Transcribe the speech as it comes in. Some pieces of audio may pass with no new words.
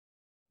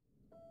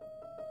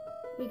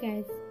Hey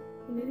guys,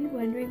 you may be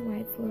wondering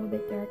why it's a little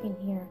bit dark in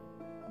here.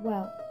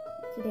 Well,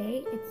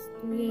 today it's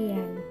 3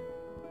 a.m.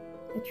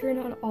 I turned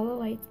on all the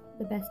lights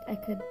the best I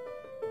could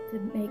to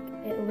make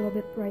it a little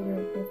bit brighter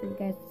in here for you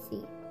guys to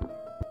see.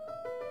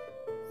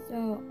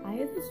 So, I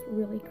have this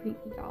really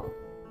creepy doll,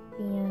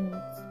 and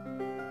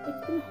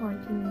it's been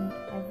haunting me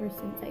ever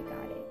since I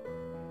got it.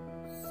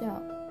 So,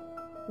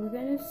 we're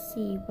gonna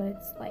see what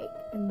it's like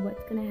and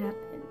what's gonna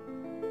happen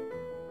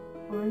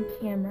on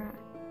camera.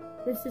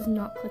 This is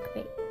not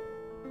clickbait.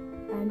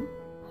 I'm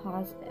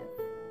positive.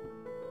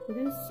 We're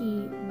gonna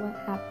see what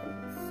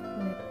happens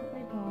when I put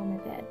my doll on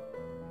my bed.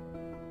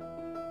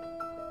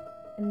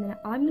 And then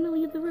I'm gonna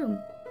leave the room.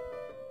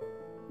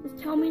 Just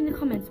tell me in the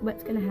comments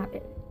what's gonna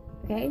happen,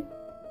 okay?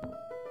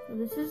 So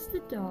this is the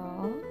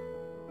doll.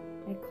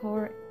 I call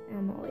her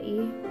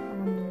Emily.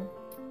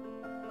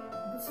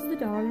 This is the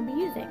doll I'm gonna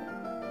be using.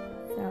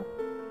 So,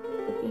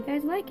 hope you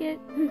guys like it.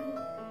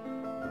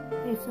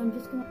 Okay, so I'm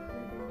just gonna put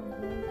her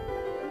down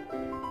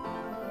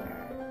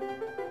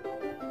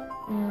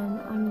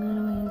and I'm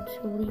going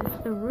to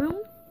leave the room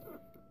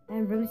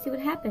and we're going to see what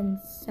happens.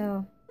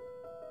 So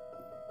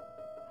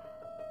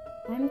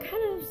I'm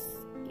kind of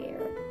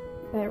scared,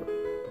 but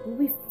we'll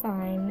be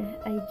fine.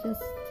 I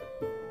just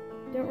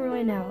don't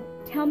really know.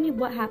 Tell me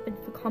what happened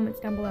in the comments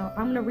down below.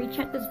 I'm going to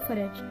recheck this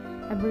footage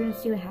and we're going to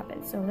see what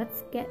happens. So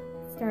let's get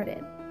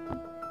started.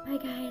 Bye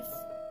guys.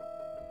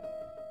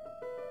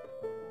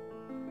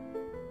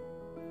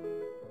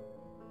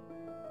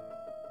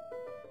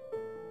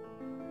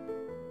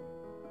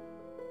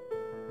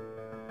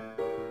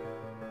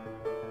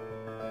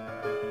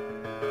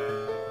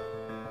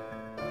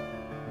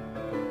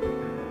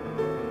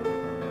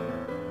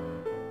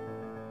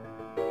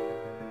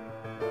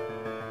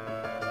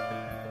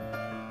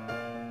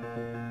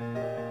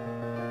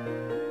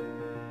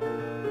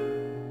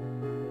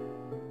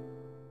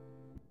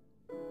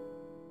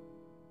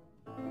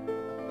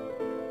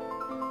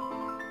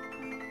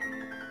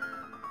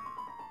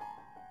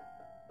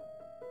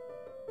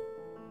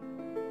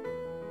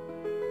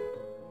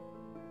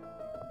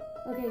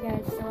 Okay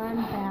guys, so I'm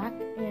back,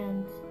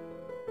 and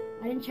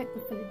I didn't check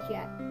the footage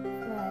yet,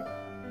 but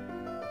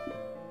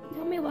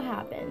tell me what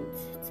happened.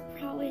 It's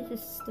probably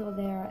just still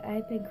there.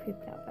 I've been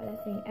creeped out by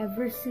that thing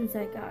ever since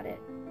I got it.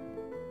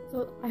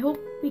 So I hope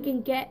we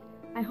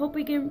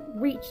can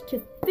reach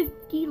to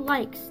 50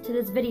 likes to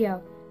this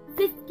video.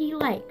 50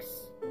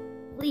 likes.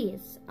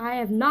 Please. I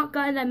have not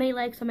gotten that many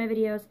likes on my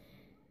videos.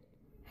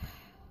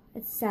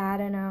 It's sad,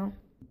 I know.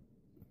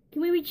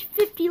 Can we reach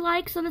 50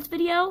 likes on this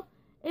video?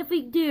 If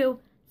we do,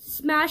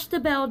 smash the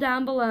bell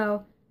down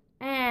below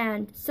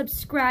and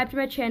subscribe to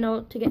my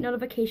channel to get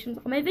notifications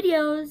on my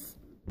videos.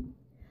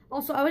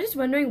 Also, I was just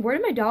wondering, where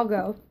did my doll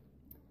go?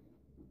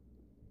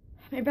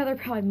 My brother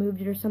probably moved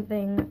it or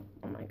something.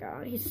 Oh my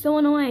god, he's so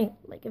annoying.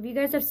 Like, if you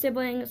guys have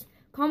siblings,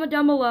 comment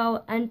down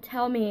below and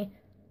tell me,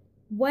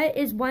 what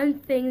is one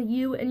thing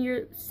you and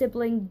your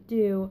sibling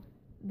do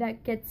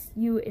that gets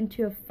you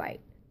into a fight?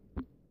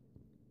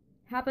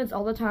 Happens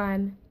all the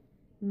time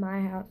in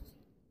my house.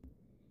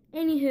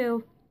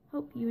 Anywho,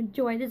 hope you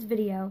enjoy this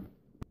video.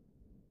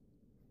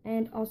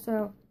 And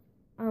also,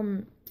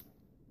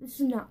 this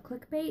is not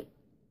clickbait,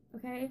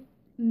 okay?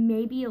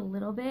 Maybe a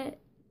little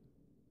bit.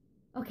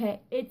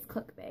 Okay, it's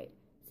clickbait.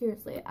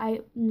 Seriously,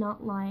 I'm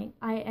not lying.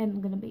 I am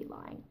gonna be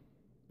lying.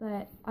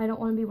 But I don't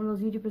want to be one of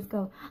those YouTubers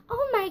go,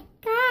 oh my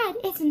god,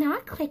 it's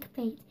not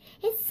clickbait.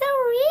 It's so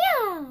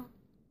real.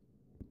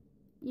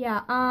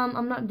 Yeah,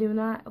 I'm not doing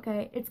that,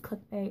 okay? It's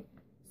clickbait.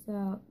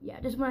 So, yeah,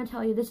 just want to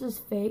tell you, this is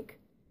fake.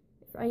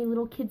 For any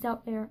little kids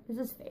out there, this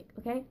is fake,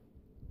 okay?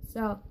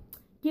 So,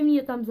 give me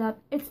a thumbs up.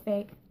 It's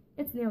fake.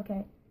 It's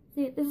okay.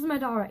 See, this is my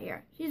doll right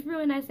here. She's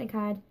really nice and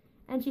kind,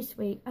 and she's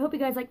sweet. I hope you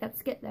guys like that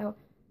skit, though.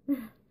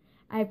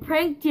 I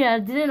pranked you,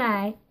 didn't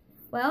I?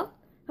 Well,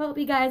 hope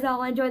you guys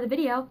all enjoy the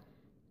video.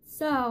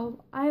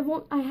 So, I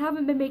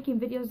haven't been making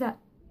videos that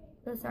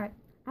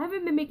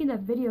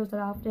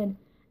often.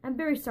 I'm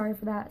very sorry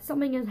for that.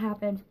 Something has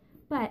happened.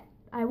 But,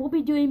 I will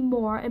be doing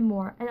more and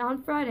more. And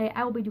on Friday,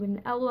 I will be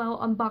doing an LOL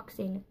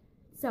unboxing.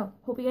 So,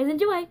 hope you guys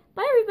enjoy.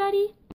 Bye, everybody!